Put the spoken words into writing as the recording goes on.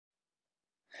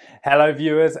Hello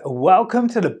viewers, welcome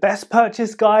to the best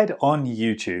purchase guide on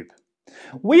YouTube.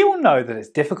 We all know that it's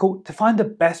difficult to find the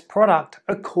best product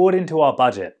according to our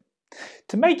budget.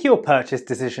 To make your purchase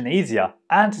decision easier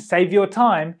and to save your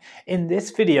time, in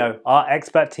this video our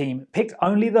expert team picked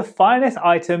only the finest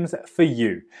items for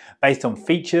you based on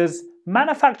features,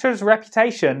 manufacturer's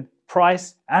reputation,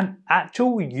 price and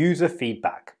actual user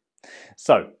feedback.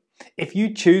 So, if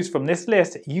you choose from this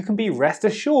list, you can be rest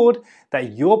assured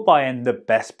that you're buying the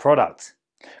best product.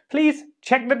 Please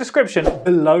check the description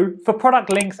below for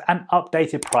product links and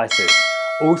updated prices.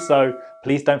 Also,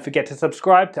 please don't forget to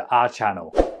subscribe to our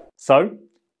channel. So,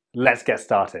 let's get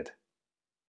started.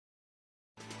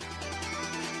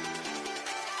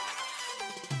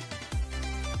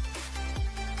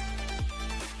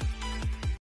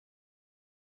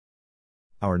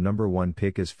 Our number one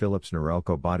pick is Philips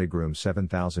Norelco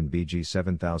BG7030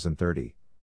 BG7030.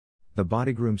 The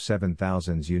BG7030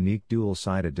 7000's unique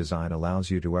dual-sided design allows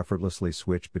you to effortlessly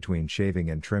switch between shaving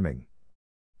and trimming.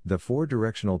 The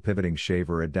four-directional pivoting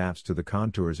shaver adapts to the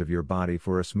contours of your body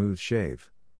for a smooth shave.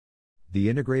 The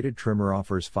integrated trimmer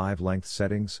offers 5 length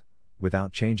settings,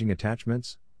 without changing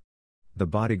attachments. The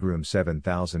BG7030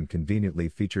 7000 conveniently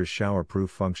features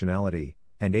shower-proof functionality,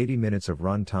 and 80 minutes of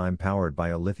run time powered by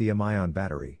a lithium-ion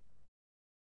battery.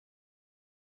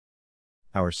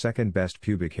 Our second best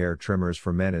pubic hair trimmers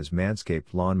for men is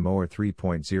Manscaped Lawn Mower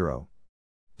 3.0.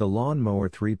 The Lawn Mower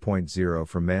 3.0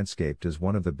 from Manscaped is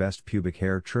one of the best pubic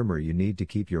hair trimmer you need to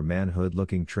keep your manhood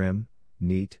looking trim,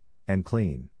 neat, and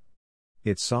clean.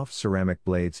 Its soft ceramic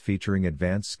blades featuring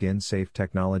advanced skin-safe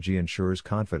technology ensures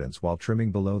confidence while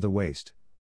trimming below the waist.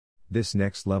 This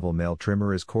next-level male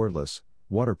trimmer is cordless,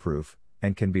 waterproof,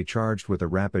 and can be charged with a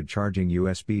rapid charging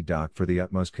USB dock for the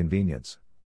utmost convenience.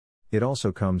 It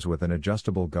also comes with an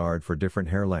adjustable guard for different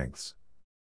hair lengths.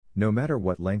 No matter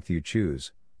what length you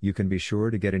choose, you can be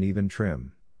sure to get an even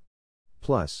trim.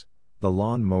 Plus, the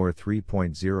Lawn Mower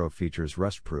 3.0 features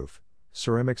rust-proof,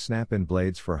 ceramic snap-in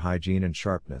blades for hygiene and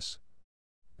sharpness.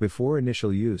 Before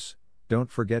initial use, don't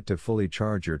forget to fully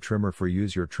charge your trimmer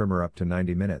use your trimmer up to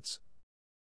 90 minutes.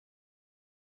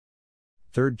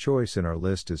 Third choice in our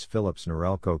list is Philips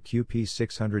Norelco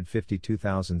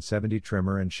QP650-2070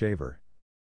 trimmer and shaver.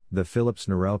 The Philips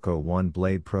Norelco One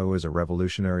Blade Pro is a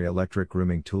revolutionary electric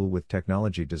grooming tool with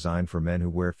technology designed for men who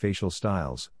wear facial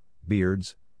styles,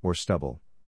 beards, or stubble.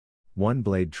 One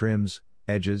blade trims,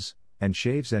 edges, and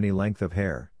shaves any length of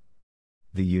hair.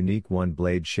 The unique one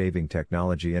blade shaving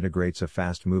technology integrates a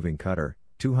fast-moving cutter,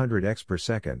 200x per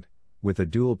second, with a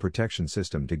dual protection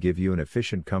system to give you an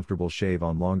efficient, comfortable shave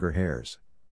on longer hairs.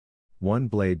 One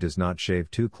blade does not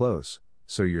shave too close,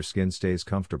 so your skin stays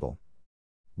comfortable.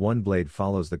 One blade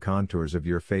follows the contours of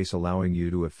your face, allowing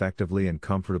you to effectively and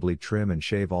comfortably trim and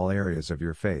shave all areas of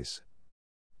your face.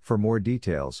 For more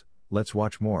details, let's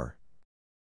watch more.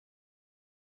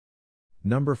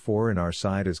 Number 4 in our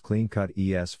side is Cleancut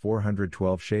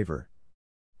ES412 shaver.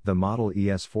 The model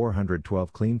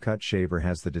ES412 Cleancut shaver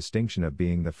has the distinction of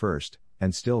being the first,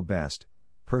 and still best,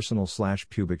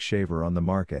 personal/pubic shaver on the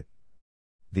market.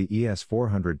 The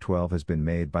ES412 has been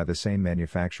made by the same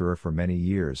manufacturer for many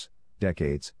years,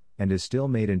 decades, and is still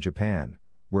made in Japan,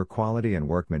 where quality and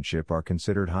workmanship are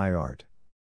considered high art.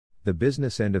 The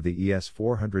business end of the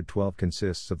ES412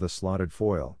 consists of the slotted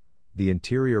foil, the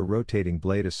interior rotating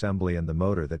blade assembly and the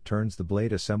motor that turns the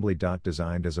blade assembly.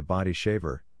 Designed as a body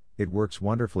shaver, it works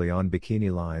wonderfully on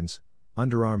bikini lines,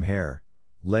 underarm hair,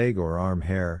 leg or arm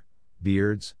hair,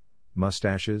 beards,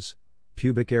 mustaches,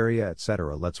 pubic area,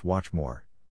 etc. Let's watch more.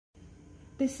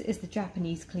 This is the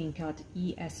Japanese Cleancut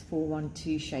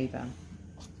ES412 shaver,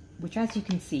 which as you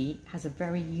can see has a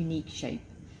very unique shape,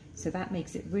 so that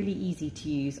makes it really easy to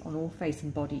use on all face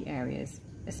and body areas,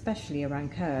 especially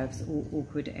around curves or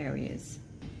awkward areas.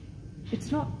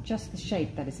 It's not just the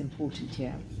shape that is important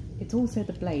here, it's also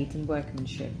the blades and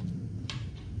workmanship.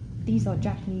 These are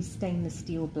Japanese stainless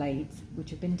steel blades which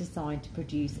have been designed to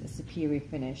produce a superior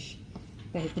finish.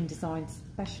 They have been designed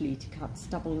specially to cut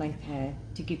stubble length hair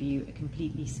to give you a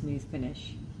completely smooth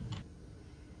finish.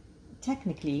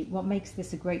 Technically, what makes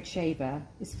this a great shaver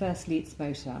is firstly its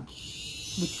motor,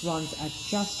 which runs at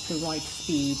just the right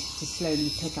speed to slowly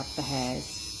pick up the hairs.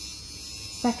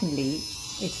 Secondly,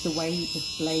 it's the way the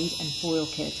blade and foil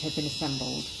kit have been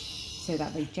assembled, so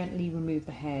that they gently remove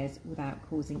the hairs without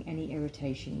causing any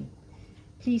irritation.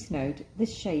 Please note,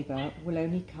 this shaver will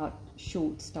only cut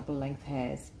short stubble length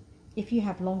hairs. If you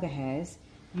have longer hairs,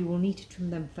 you will need to trim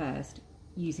them first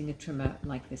using a trimmer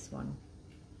like this one.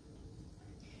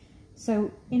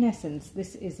 So in essence,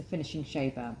 this is a finishing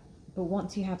shaver, but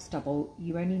once you have stubble,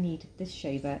 you only need this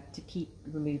shaver to keep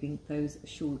removing those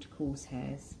short coarse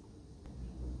hairs.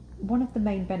 One of the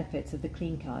main benefits of the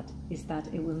Cleancut is that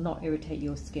it will not irritate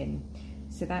your skin,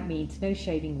 so that means no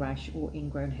shaving rash or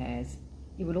ingrown hairs.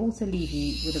 It will also leave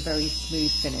you with a very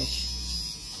smooth finish.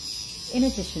 In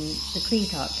addition, the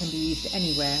Cleancut can be used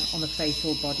anywhere on the face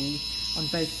or body, on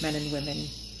both men and women.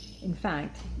 In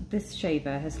fact, this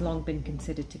shaver has long been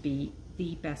considered to be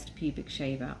the best pubic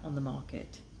shaver on the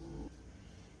market.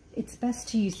 It's best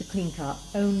to use the Cleancut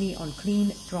only on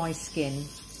clean, dry skin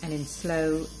and in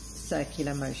slow,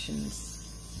 circular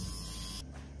motions.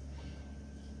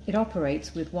 It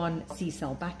operates with one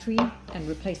C-cell battery, and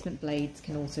replacement blades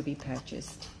can also be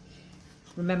purchased.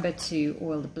 Remember to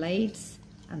oil the blades,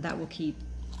 and that will keep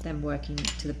them working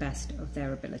to the best of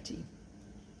their ability.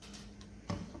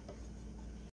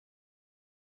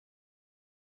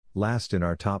 Last in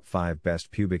our top 5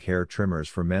 best pubic hair trimmers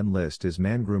for men list is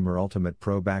mangroomer Ultimate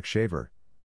Pro Back Shaver.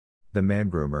 The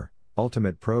mangroomer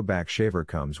Ultimate Pro Back Shaver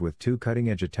comes with 2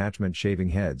 cutting-edge attachment shaving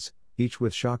heads, each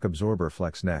with shock absorber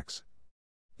flex necks.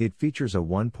 It features a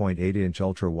 1.8-inch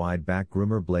ultra-wide back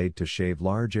groomer blade to shave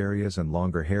large areas and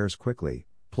longer hairs quickly,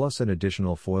 plus an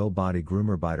additional foil body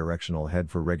groomer bidirectional head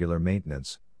for regular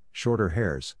maintenance, shorter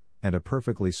hairs, and a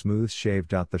perfectly smooth shave.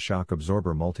 The shock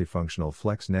absorber multifunctional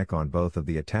flex neck on both of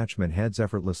the attachment heads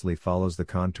effortlessly follows the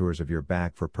contours of your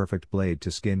back for perfect blade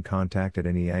to skin contact at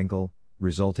any angle,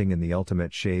 resulting in the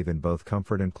ultimate shave in both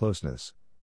comfort and closeness.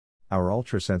 Our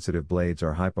ultra-sensitive blades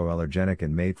are hypoallergenic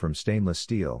and made from stainless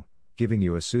steel, giving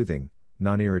you a soothing,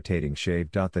 non-irritating shave.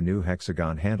 The new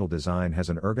hexagon handle design has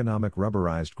an ergonomic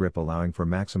rubberized grip allowing for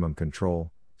maximum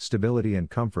control, stability and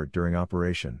comfort during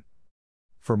operation.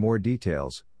 For more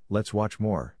details, let's watch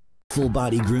more. Full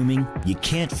body grooming, you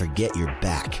can't forget your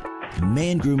back. The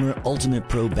mangroomer Ultimate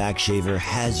Pro Back Shaver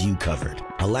has you covered,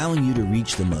 allowing you to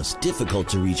reach the most difficult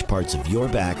to reach parts of your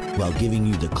back while giving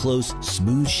you the close,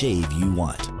 smooth shave you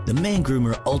want. The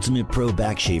mangroomer Ultimate Pro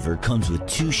Back Shaver comes with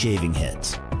 2 shaving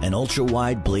heads, an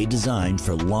ultra-wide blade design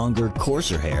for longer,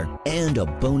 coarser hair, and a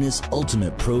bonus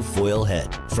Ultimate Pro foil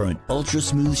head for an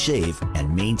ultra-smooth shave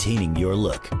and maintaining your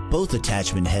look. Both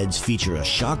attachment heads feature a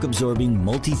shock-absorbing,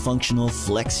 multifunctional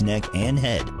flex neck and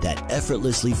head that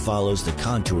effortlessly follows the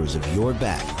contours of your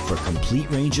back for complete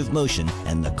range of motion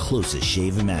and the closest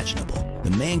shave imaginable. The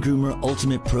mangroomer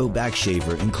Ultimate Pro Back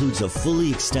Shaver includes a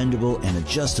fully extendable and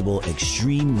adjustable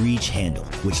extreme reach handle,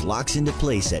 which locks into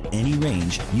place at any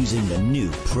range using the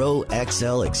new Pro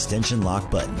XL extension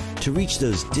lock button to reach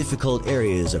those difficult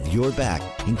areas of your back,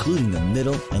 including the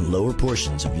middle and lower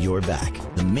portions of your back.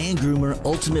 The mangroomer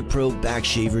Ultimate Pro Back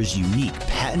Shaver's unique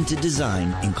patented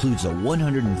design includes a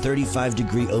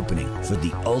 135-degree opening for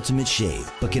the ultimate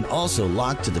shave, but can also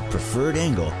lock to the preferred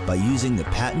angle by using the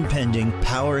patent-pending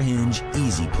Power Hinge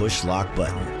Easy Push Lock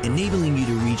button, enabling you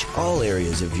to reach all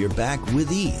areas of your back with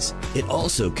ease. It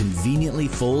also conveniently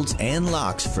folds and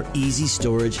locks for easy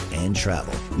storage and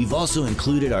travel. We've also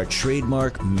included our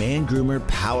trademark mangroomer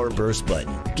Power Burst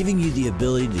button, giving you the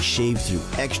ability to shave through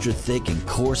extra thick and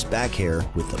coarse back hair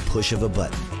with the push of a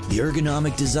button. The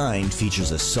ergonomic design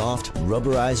features a soft,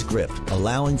 rubberized grip,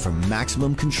 allowing for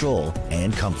maximum control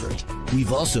and comfort.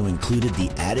 We've also included the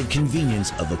added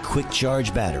convenience of a quick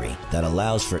charge battery that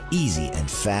allows for easy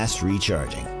and fast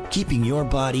recharging. Keeping your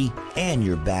body and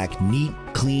your back neat,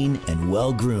 clean, and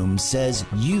well-groomed says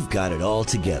you've got it all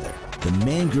together. The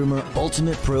mangroomer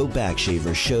Ultimate Pro Back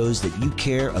Shaver shows that you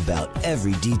care about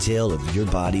every detail of your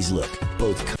body's look.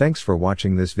 Thanks for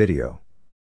watching this video.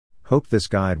 Hope this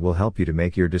guide will help you to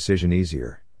make your decision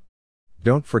easier.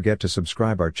 Don't forget to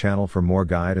subscribe our channel for more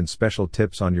guide and special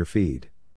tips on your feed.